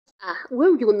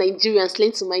When will Nigerians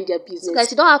learn to mind their business? So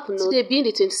guys, it don't happen. No. Today being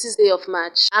the 26th day of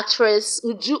March, actress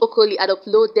Uju Okoli had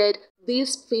uploaded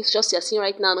this face just you're seeing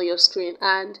right now on your screen,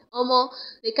 and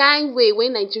the kind way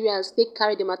when Nigerians take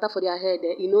carry the matter for their head,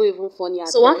 even funny.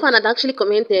 So one fan had actually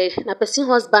commented, "Na person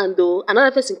husband though."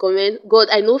 Another person comment, "God,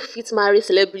 I know fit marry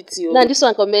celebrity." Now this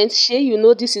one comment, "Shey you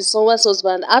know this is someone's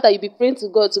husband after you be praying to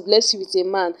God to bless you with a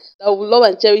man that will love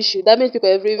and cherish you." That makes people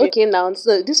everywhere. Okay now,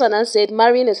 so this one said,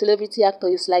 "Marrying a celebrity actor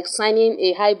is like signing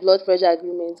a high blood pressure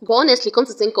agreement." But honestly, come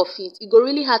to think of it, it go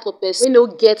really hard for person wey no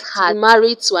get heart to be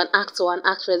married to an actor or an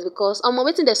actress, because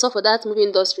waiting they saw for that movie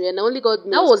industry and only God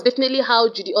knows. That was definitely how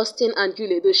Judy Austin and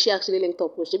Julie though she actually linked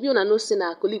up. Shebi una know say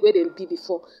na colleague where they be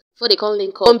before they come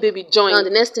link up. One baby join. And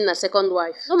the next thing na second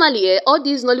wife. Normally, all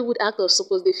these Nollywood actors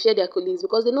suppose they fear their colleagues,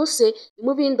 because they know say the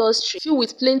movie industry filled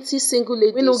with plenty single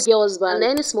ladies wey no get husband, and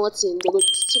any small thing they go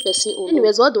to person own.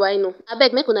 Anyways, what do I know?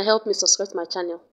 Abeg make una help me subscribe to my channel.